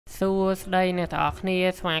សួស្តីអ្នកទាំងអស់គ្នា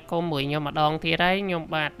ស្វាគមន៍មួយខ្ញុំម្ដងទៀតហើយខ្ញុំ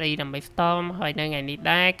បាទឌីដើម្បី Storm ហើយនៅថ្ងៃនេះ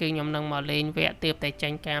ដែរគឺខ្ញុំនឹងមកលេងវគ្គទៀតតែចា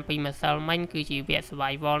ញ់ការពីម្សិលមិញគឺជាវគ្គ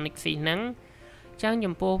Survival Nexus ហ្នឹងចឹង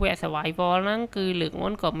ចំពោះវគ្គ Survival ហ្នឹងគឺលើកមុ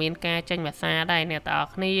នក៏មានការចាញ់ភាសាដែរអ្នកទាំងអ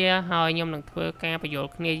ស់គ្នាហើយខ្ញុំនឹងធ្វើការបញ្យល់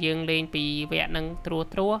គ្នាយើងលេងពីវគ្គហ្នឹងត្រួ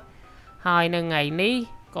សហើយនៅថ្ងៃនេះ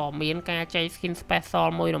ក៏មានការចែក skin special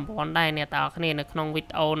មួយរង្វាន់ដែរអ្នកទាំងអស់គ្នានៅក្នុងវីដេ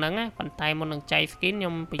អូហ្នឹងប៉ុន្តែមុននឹងចែក skin ខ្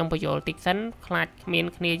ញុំបញ្យល់តិចសិនខ្លាចគ្មាន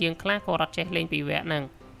គ្នាយើងខ្លះក៏រត់ចេះលេងពីវគ្គហ្នឹង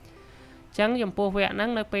ចឹងចំពោះវគ្គហ្នឹង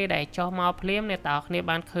នៅពេលដែលចុះមកភ្លាមអ្នកទាំងអស់គ្នា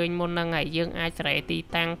បានឃើញមុនហ្នឹងហើយយើងអាចសេរីទី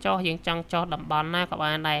តាំងចុះយើងចង់ចុះតំបន់ណាក៏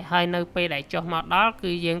បានដែរហើយនៅពេលដែលចុះមកដល់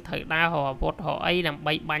គឺយើងត្រូវដើររកអាវុធរកអីដើម្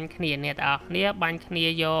បីបាញ់គ្នាអ្នកទាំងអស់គ្នាបាញ់គ្នា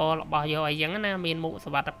យករបស់យកអីចឹងណាមានមុខសុ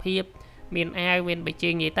វត្ថិភាពមានអាវមានបិជើ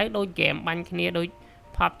ងនិយាយទៅដូចហ្គេមបាញ់គ្នាដូច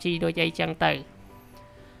PUBG ដូចអីចឹងទៅ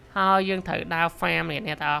ហើយយើងត្រូវដើរ farm អ្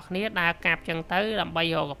នកទាំងអស់គ្នាដើរកាប់ចឹងទៅដើម្បី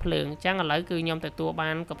រកកាភ្លើងចឹងឥឡូវគឺខ្ញុំទទួល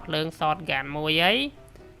បានកាភ្លើង shotgun មួយ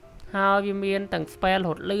ហើយវាមានទាំង spell រ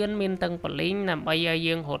ត់លឿនមានទាំងបលីងដើម្បីឲ្យ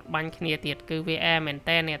យើងរត់បាញ់គ្នាទៀតគឺវាមែន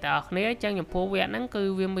តើអ្នកទាំងអស់គ្នាចឹងចំពោះវគ្គហ្នឹងគឺ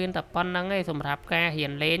វាមានតែប៉ុណ្្នឹងឯងសម្រាប់ការរៀ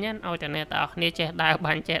នលេងឲ្យតែអ្នកទាំងអស់គ្នាចេះដើរ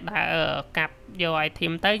បាញ់ចេះដើរកាប់យក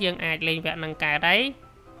item ទៅយើងអាចលេងវគ្គហ្នឹងកើតហើយ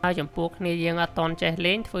ហើយចំពោះគ្នាយើងអត់តន់ចេះ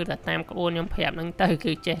លេងធ្វើតែតាមក្បួនខ្ញុំប្រាប់ហ្នឹងទៅ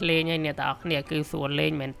គឺចេះលេងហើយអ្នកទាំងអស់គ្នាគឺស្រួលលេ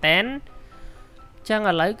ងមែនតើចឹង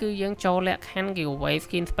ឥឡូវគឺយើងចូលលក្ខខណ្ឌ giveaway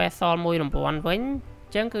skin special មួយរង្វាន់វិញ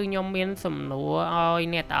ចឹងគឺខ្ញុំមានសំណួរឲ្យ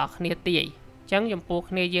អ្នកទាំងអស់គ្នាទាយចឹងចំពោះ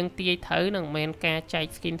គ្នាយើងទាយត្រូវនឹងមានការចែក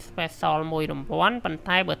skin special មួយរង្វាន់ប៉ុន្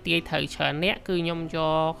តែបើទាយត្រូវច្រើនអ្នកគឺខ្ញុំយ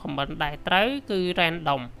ក comment ដែរត្រូវគឺ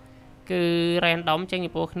random គឺ random ចឹង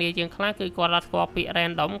ចំពោះគ្នាយើងខ្លះគឺគាត់អត់ស្គាល់ពាក្យ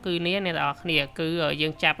random គឺនេះអ្នកទាំងអស់គ្នាគឺយើ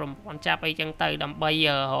ងចាប់រង្វាន់ចាប់អីចឹងទៅដើម្បីរ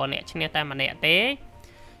កអ្នកឈ្នះតែម្នាក់ទេ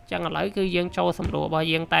ចឹងឥឡូវគឺយើងចូលសំណួររបស់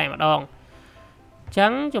យើងតែម្ដងចឹ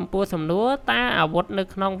ងចំពោះសំណួរតើអាវុធនៅ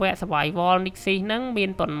ក្នុងវគ្គ survival Nexus ហ្នឹងមា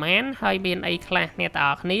នប៉ុន្មានហើយមានអីខ្លះអ្នកទាំង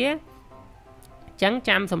អស់គ្នាចឹង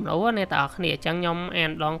ចាំសំណួរអ្នកទាំងអស់គ្នាចឹងខ្ញុំអា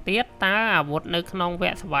នម្ដងទៀតតើអាវុធនៅក្នុងវ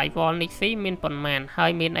គ្គ survival Nexus មានប៉ុន្មានហើ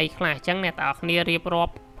យមានអីខ្លះចឹងអ្នកទាំងអស់គ្នារៀបរា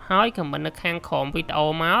ប់ហើយខមមិននៅខាងក្រោមវីដេអូ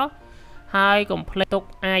មកហើយកុំភ្លេចទុក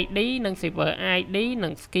ID និង server ID និ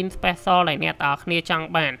ង skin special ដែលអ្នកទាំងអស់គ្នាចង់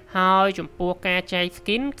បានហើយចំពោះការចែក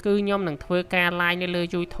skin គឺខ្ញុំនឹងធ្វើការ live នៅលើ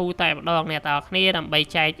YouTube តែម្ដងអ្នកទាំងអស់គ្នាដើម្បី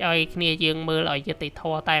ចែកឲ្យគ្នាយើងមើលឲ្យយុត្តិធ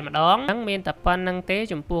ម៌តែម្ដងហ្នឹងមានតែប៉ុណ្្នឹងទេ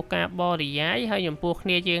ចំពោះការបរិយាយហើយចំពោះគ្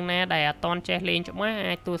នាយើងណាដែលអត់តន់ចេះលេងច្បាស់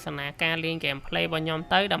អាចទស្សនាការលេង gameplay របស់ខ្ញុំ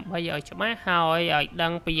ទៅដើម្បីឲ្យច្បាស់ហើយឲ្យដឹ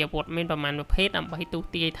ងពីអាវុធមានប្រមាណប្រភេទដើម្បីទូ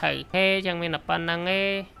ទាយត្រូវហេចឹងមានតែប៉ុណ្្នឹងទេ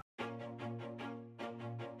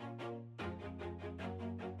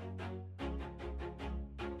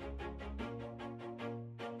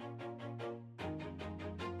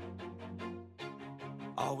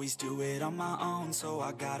Always do it on my own, so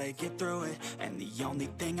I gotta get through it. And the only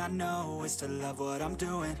thing I know is to love what I'm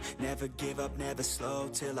doing. Never give up, never slow,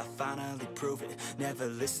 till I finally prove it. Never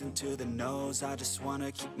listen to the no's, I just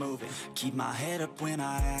wanna keep moving. Keep my head up when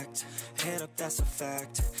I act, head up that's a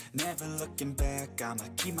fact. Never looking back, I'ma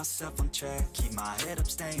keep myself on track. Keep my head up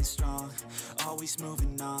staying strong, always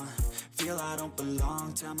moving on. Feel I don't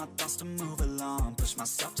belong, tell my thoughts to move along. Push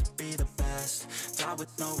myself to be the best, die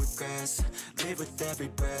with no regrets. Live with every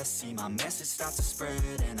breath, see my message start to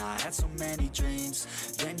spread. And I had so many dreams,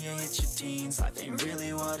 then you hit your teens. Life ain't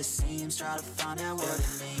really what it seems, try to find out what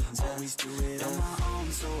it means. Always do it on my own,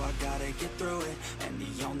 so I gotta get through it. And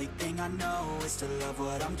the only thing I know is to love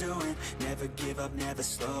what I'm doing. Never give up, never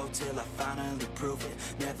slow, till I finally prove it.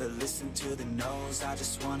 Never listen to the no's, I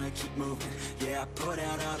just wanna keep moving. Yeah, I put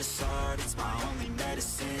out all this art, it's my only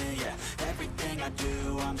medicine. Yeah, everything I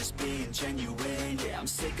do, I'm just being genuine. Yeah, I'm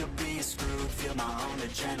sick of being screwed, feel my own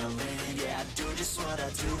adrenaline. Yeah, I do just what I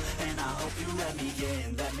do, and I hope you let me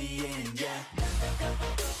in, yeah.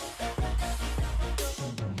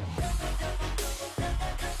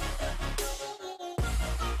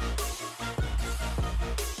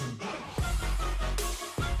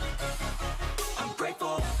 I'm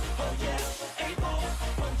grateful, oh yeah, able,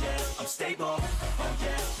 oh yeah, I'm stable, oh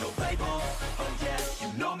yeah, no label, oh yeah, you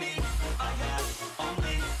know me, I have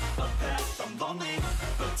only a path, I'm lonely,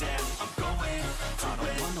 but damn, I'm going to I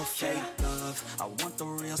don't want no fake love, I want the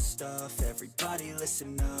real stuff. Everybody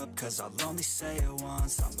listen up, cause I'll only say it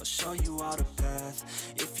once. I'm gonna show you all the path,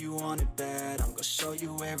 if you want it bad. I'm gonna show you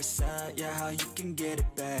where it's at, yeah, how you can get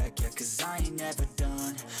it back. Yeah, cause I ain't never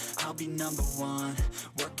done, I'll be number one.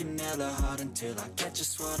 Working hella hard until I get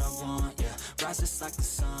just what I want. Yeah, rises like the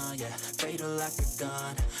sun, yeah, fatal like a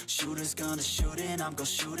gun. Shooters gonna shoot and I'm gonna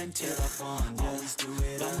shoot until I won. Yeah. Always do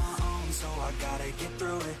it on my own, so I gotta get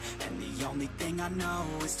through it. And the only thing I know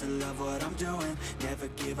is to love what I'm doing. Never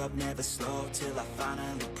give up, never slow till I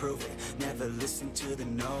finally prove it. Never listen to the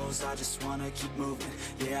no's, I just wanna keep moving.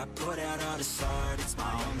 Yeah, I put out all this art, it's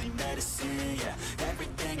my only medicine. Yeah,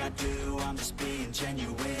 everything I do, I'm just being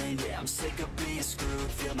genuine. Yeah, I'm sick of being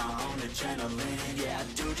screwed, feel my own adrenaline. Yeah, I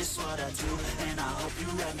do just what I do, and I hope you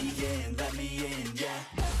let me in, yeah.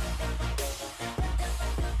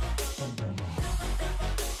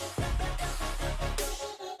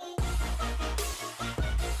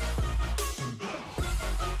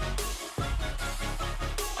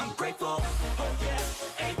 Grateful, oh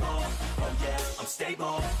yeah, able, oh yeah, I'm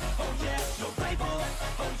stable, oh yeah, no label,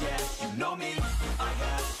 oh yeah, you know me, I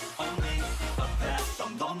have only a path,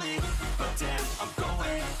 I'm lonely, but damn, I'm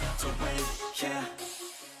going to win, yeah.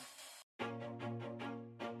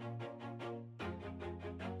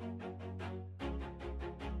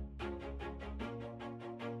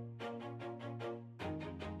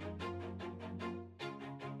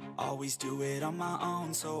 Always do it on my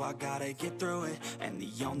own, so I gotta get through it. And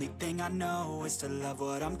the only thing I know is to love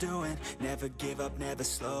what I'm doing. Never give up, never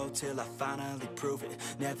slow till I finally prove it.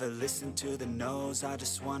 Never listen to the no's, I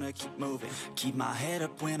just wanna keep moving. Keep my head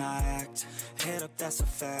up when I act, head up, that's a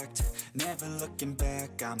fact. Never looking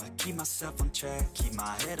back, I'ma keep myself on track. Keep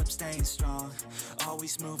my head up, staying strong,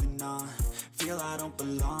 always moving on. Feel I don't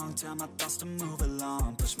belong, tell my thoughts to move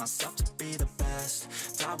along. Push myself to be the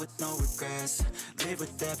best, die with no regrets. Live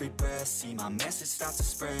with every breath, see my message start to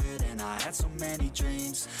spread. And I had so many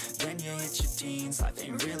dreams, then you hit your teens. Life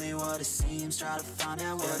ain't really what it seems, try to find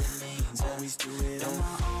out what it means. Always do it on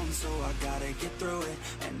my own, so I gotta get through it.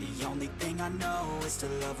 And the only thing I know is to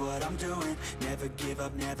love what I'm doing. Never give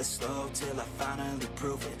up, never slow till I finally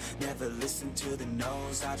prove it. Never listen to the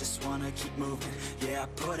no's, I just wanna keep moving. Yeah, I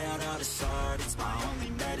put out all this art, it's my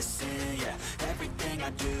only medicine. Yeah, everything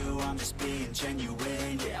I do, I'm just being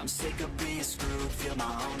genuine. Yeah, I'm sick of being screwed, feel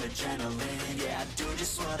my own adrenaline. Yeah, I do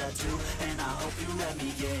just what I do, and I hope you let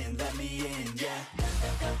me in, yeah.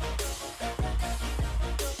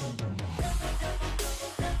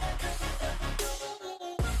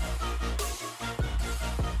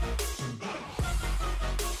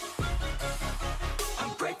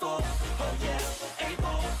 I'm grateful, oh yeah, able,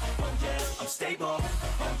 oh yeah, I'm stable,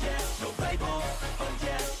 oh yeah, no label, oh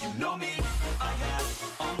yeah, you know me, I have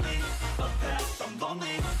only a path, I'm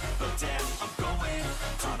lonely, but damn, I'm going to win.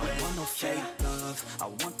 I don't want no fake love, I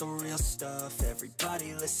want the real stuff.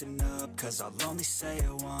 Everybody listen up, cause I'll only say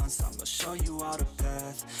it once. I'm gonna show you all the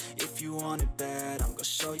path, if you want it bad. I'm gonna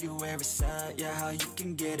show you where it's at, yeah, how you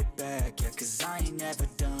can get it back. Yeah, cause I ain't never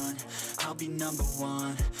done, I'll be number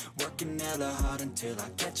one. Working hella hard until I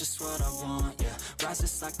get just what I want, yeah.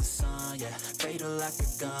 Rises like the sun, yeah, fatal like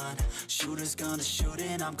a gun. Shooters gonna shoot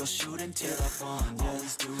and I'm gonna shoot until I won, yeah.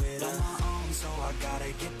 Always do it on my own, so I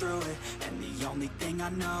gotta get through it. And the only thing I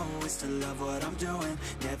know is to love what I'm doing.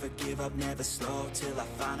 Never give up, never slow till I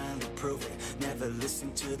finally prove it. Never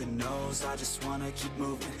listen to the no's, I just wanna keep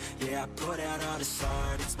moving. Yeah, I put out all this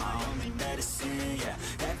art, it's my only medicine. Yeah,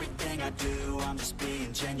 everything I do, I'm just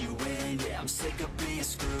being genuine. Yeah, I'm sick of being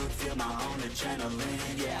screwed, feel my own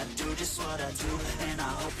adrenaline. Yeah, I do just what I do, and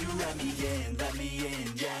I hope you let me in,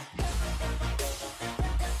 yeah.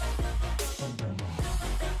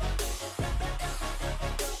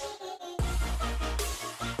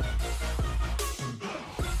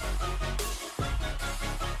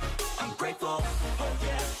 Grateful, oh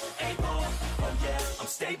yeah, able, oh yeah, I'm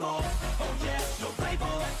stable, oh yeah, no label,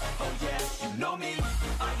 oh yeah, you know me,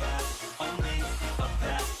 I have only a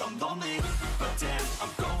path, I'm lonely, but damn, I'm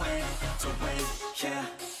going to win, yeah.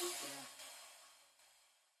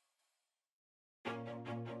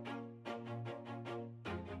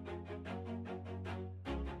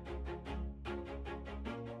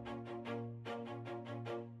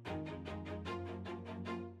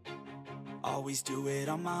 Always do it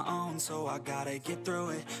on my own, so I gotta get through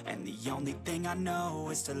it. And the only thing I know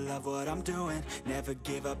is to love what I'm doing. Never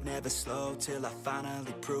give up, never slow till I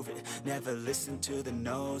finally prove it. Never listen to the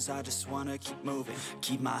no's, I just wanna keep moving.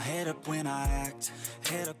 Keep my head up when I act,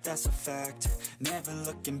 head up, that's a fact. Never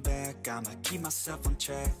looking back, I'ma keep myself on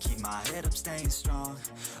track. Keep my head up, staying strong,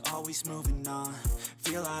 always moving on.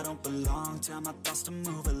 Feel I don't belong, tell my thoughts to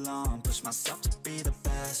move along. Push myself to be the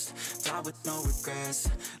best, die with no regrets.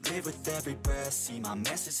 Live with every every breath, see my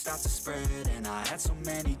message start to spread. And I had so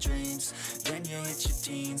many dreams. Then you hit your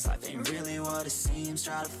teens, life ain't really what it seems.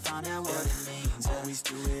 Try to find out what it means. Always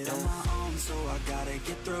do it on my own, so I gotta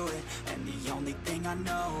get through it. And the only thing I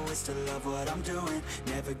know is to love what I'm doing.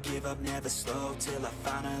 Never give up, never slow, till I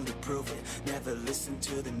finally prove it. Never listen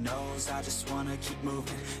to the no's, I just wanna keep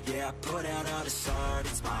moving. Yeah, I put out all this art,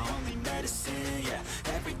 it's my only medicine. Yeah,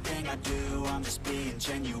 everything I do, I'm just being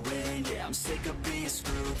genuine. Yeah, I'm sick of being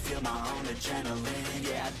screwed, feel my own adrenaline.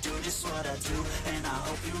 Yeah, I do just what I do, and I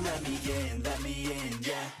hope you let me in,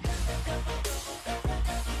 yeah.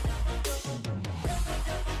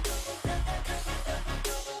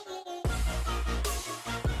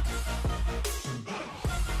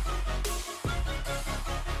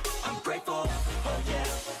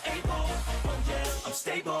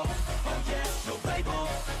 Stable, oh yeah, no label,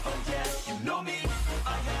 oh yeah, you know me.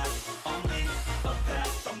 I have only a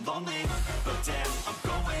path, I'm lonely, but damn, I'm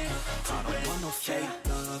going to win. I don't want no fake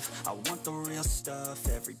love, I want the real stuff.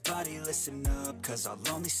 Everybody listen up, cause I'll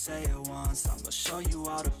only say it once. I'm gonna show you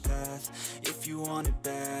all the path, if you want it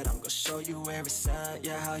bad. I'm gonna show you where it's at,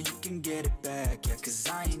 yeah, how you can get it back. Yeah, cause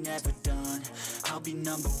I ain't never done, I'll be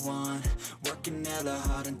number one. Working hella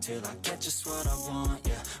hard until I get just what I want,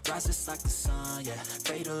 yeah. Rises like the sun, yeah,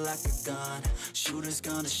 fatal like a gun. Shooters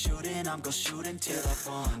gonna shoot and I'm gonna shoot until I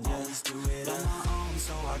won, yeah. Always do it on my own,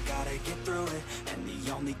 so I gotta get through it. And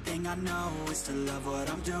the only thing I know is to love what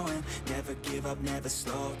I'm doing. Never give up, never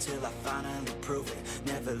slow, till I finally prove it.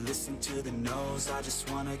 Never listen to the no's, I just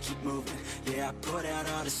wanna keep moving. Yeah, I put out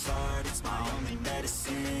all this art, it's my only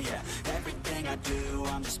medicine. Yeah, everything I do,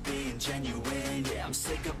 I'm just being genuine. Yeah, I'm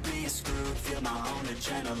sick of being screwed, feel my own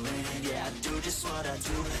adrenaline. Yeah, I do just what I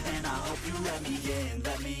do, and I hope you let me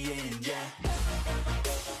in, yeah.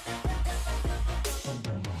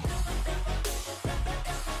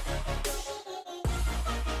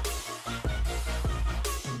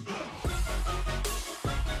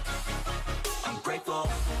 I'm grateful,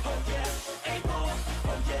 oh yeah, able,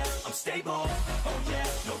 oh yeah, I'm stable, oh yeah,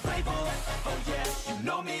 no label, oh yeah, you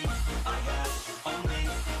know me. I have only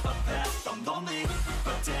a path, I'm lonely,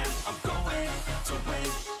 but damn, I'm going to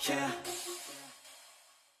win, yeah.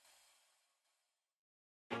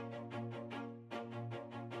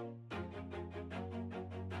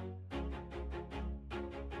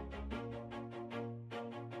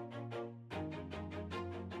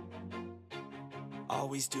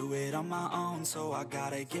 Always do it on my own, so I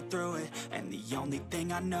gotta get through it. And the only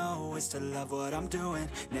thing I know is to love what I'm doing.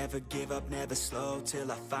 Never give up, never slow,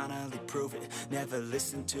 till I finally prove it. Never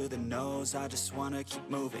listen to the no's, I just wanna keep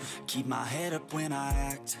moving. Keep my head up when I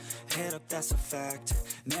act, head up, that's a fact.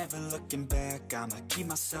 Never looking back, I'ma keep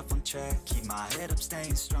myself on track. Keep my head up,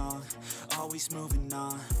 staying strong, always moving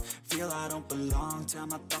on. Feel I don't belong, tell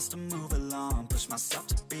my thoughts to move along. Push myself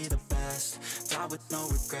to be the best, die with no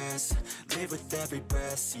regrets. Live with every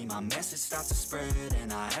breath, see my message start to spread.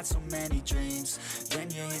 And I had so many dreams, then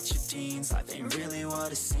you hit your teens. Life ain't really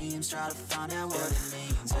what it seems, try to find out what it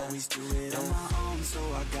means. Always do it on my own, so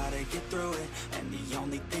I gotta get through it. And the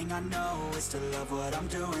only thing I know is to love what I'm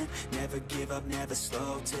doing. Never give up, never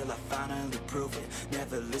slow, till I finally prove it.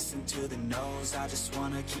 Never listen to the no's, I just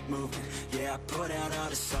wanna keep moving. Yeah, I put out all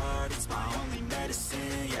this art, it's my only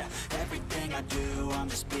medicine. Yeah, everything I do, I'm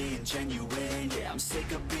just being genuine. Yeah, I'm sick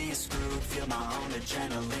of being screwed, feel my own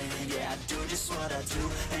adrenaline. Yeah, I do just what I do,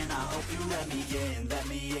 and I hope you let me in,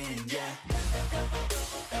 yeah.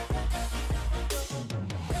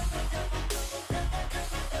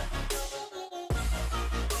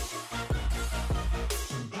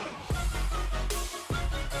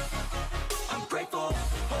 I'm grateful,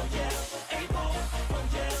 oh yeah, able, oh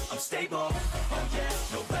yeah, I'm stable, oh yeah,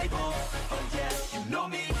 no label, oh yeah, you know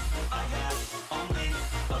me. I have only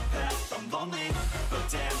a path, I'm lonely, but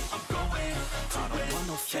damn, I'm going to win. I don't want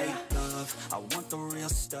no fake love, I want the real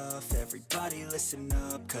stuff. Everybody listen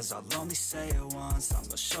up, cause I'll only say it once. I'm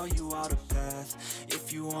gonna show you all the path,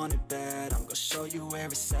 if you want it bad. I'm gonna show you where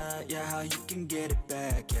it's at, yeah, how you can get it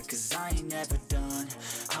back. Yeah, cause I ain't never done,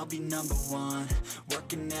 I'll be number one.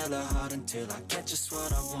 Working hella hard until I get just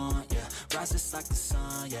what I want, yeah. Rises like the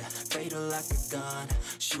sun, yeah, fatal like a gun.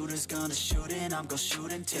 Shooters gonna shoot and I'm gonna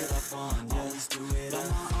shoot until I won, yeah. Always do it on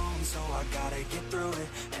my own, so I gotta get through it.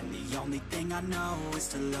 And the only thing I know is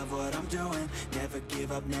to love what I'm doing. Never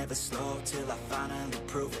give up, never slow, till I finally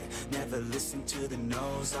prove it. Never listen to the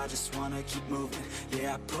no's, I just wanna keep moving.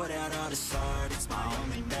 Yeah, I put out all this art, it's my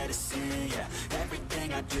only medicine. Yeah,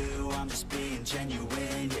 everything I do, I'm just being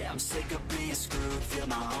genuine. Yeah, I'm sick of being screwed, feel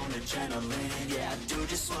my own adrenaline. Yeah, I do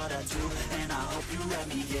just what I do, and I hope you let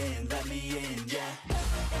me in, yeah.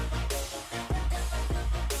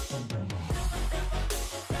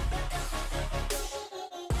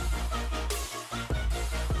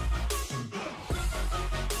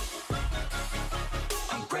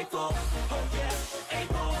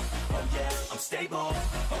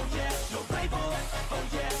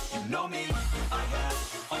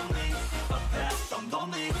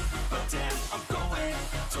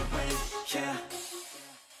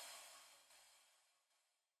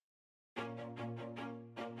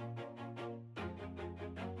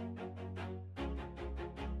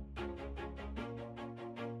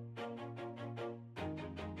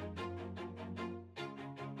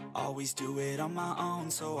 Always do it on my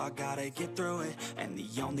own, so I gotta get through it. And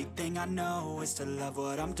the only thing I know is to love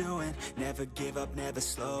what I'm doing. Never give up, never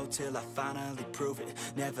slow, till I finally prove it.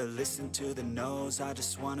 Never listen to the no's, I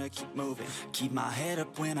just wanna keep moving. Keep my head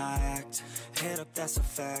up when I act, head up, that's a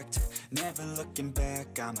fact. Never looking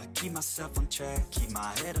back, I'ma keep myself on track. Keep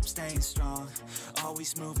my head up, staying strong,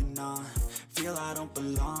 always moving on. Feel I don't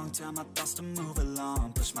belong, tell my thoughts to move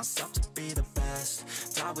along. Push myself to be the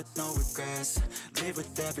best, die with no regrets. Live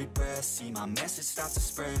with every breath, see my message start to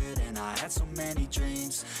spread. And I had so many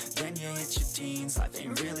dreams, then you hit your teens. Life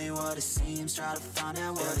ain't really what it seems, try to find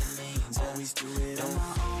out what it means. Always do it on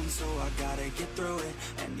my own, so I gotta get through it.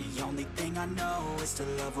 And the only thing I know is to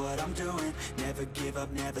love what I'm doing. Never give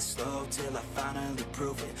up, never slow, till I finally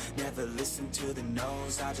prove it. Never listen to the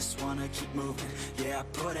no's, I just wanna keep moving. Yeah, I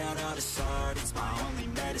put out all this art, it's my only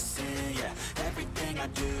medicine. Yeah, everything I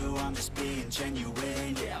do, I'm just being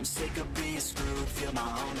genuine. Yeah, I'm sick of being screwed, feel my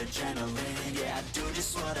own adrenaline. Yeah, I do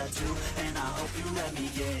just what I do, and I hope you let me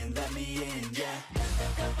in, yeah.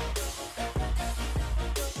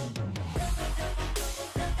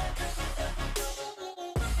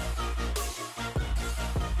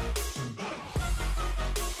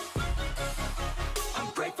 I'm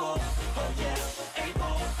grateful, oh yeah,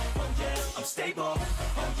 able, oh yeah, I'm stable,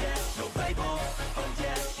 oh yeah, no label, oh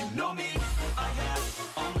yeah, you know me, I have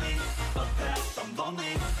only a path, I'm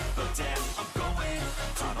lonely, but damn, I'm going to win.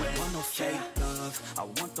 I don't want no fake love, I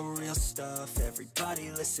want the real stuff.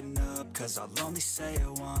 Everybody listen up, cause I'll only say it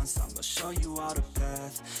once. I'm gonna show you all the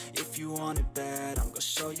path, if you want it bad. I'm gonna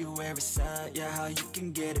show you where it's at, yeah, how you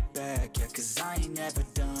can get it back. Yeah, cause I ain't never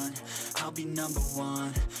done, I'll be number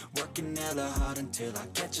one. Working hella hard until I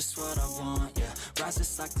get just what I want, yeah.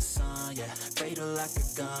 Rises like the sun, yeah, fatal like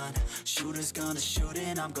a gun. Shooters gonna shoot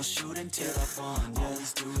and I'm gonna shoot until I won, yeah.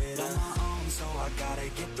 Always do it on my own, so I gotta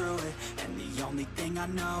get through it. And the only thing I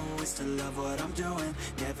know is to love what I'm doing.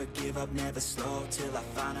 Never give up, never slow, till I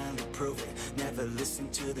finally prove it. Never listen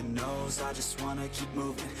to the no's, I just wanna keep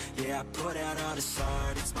moving. Yeah, I put out all this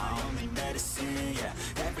art, it's my only medicine. Yeah,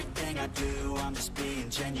 everything I do, I'm just being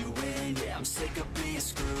genuine. Yeah, I'm sick of being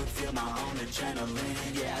screwed, feel my own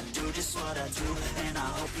adrenaline. Yeah, I do just what I do, and I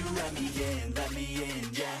hope you let me in,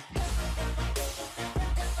 yeah.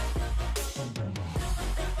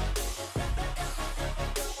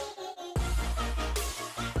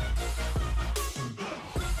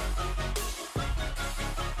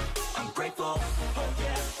 Grateful, oh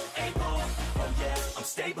yeah, able, oh yeah, I'm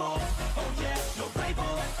stable, oh yeah, no label,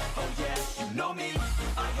 oh yeah, you know me,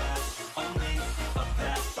 I have only a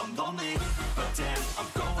path, I'm lonely, but damn, I'm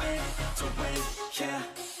going to win, yeah.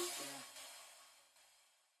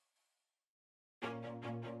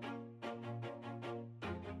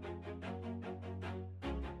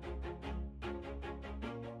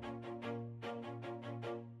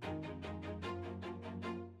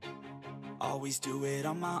 Always do it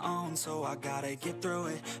on my own, so I gotta get through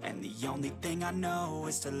it. And the only thing I know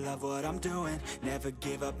is to love what I'm doing. Never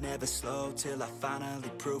give up, never slow, till I finally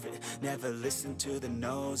prove it. Never listen to the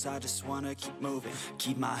no's, I just wanna keep moving.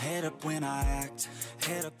 Keep my head up when I act,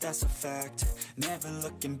 head up, that's a fact. Never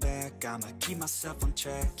looking back, I'ma keep myself on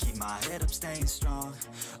track. Keep my head up, staying strong,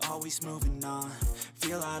 always moving on.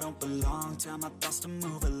 Feel I don't belong, tell my thoughts to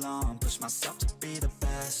move along. Push myself to be the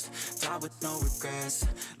best, die with no regrets.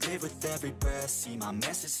 Live with every breath, see my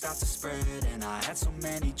message start to spread. And I had so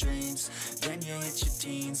many dreams, then you hit your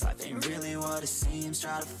teens. Life ain't really what it seems,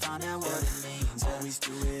 try to find out what it means. Always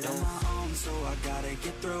do it on my own, so I gotta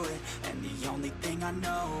get through it. And the only thing I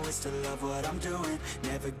know is to love what I'm doing.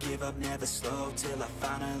 Never give up, never slow, till I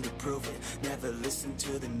finally prove it. Never listen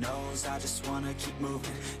to the no's, I just wanna keep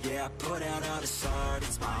moving. Yeah, I put out all this art,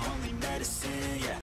 it's my only medicine, yeah.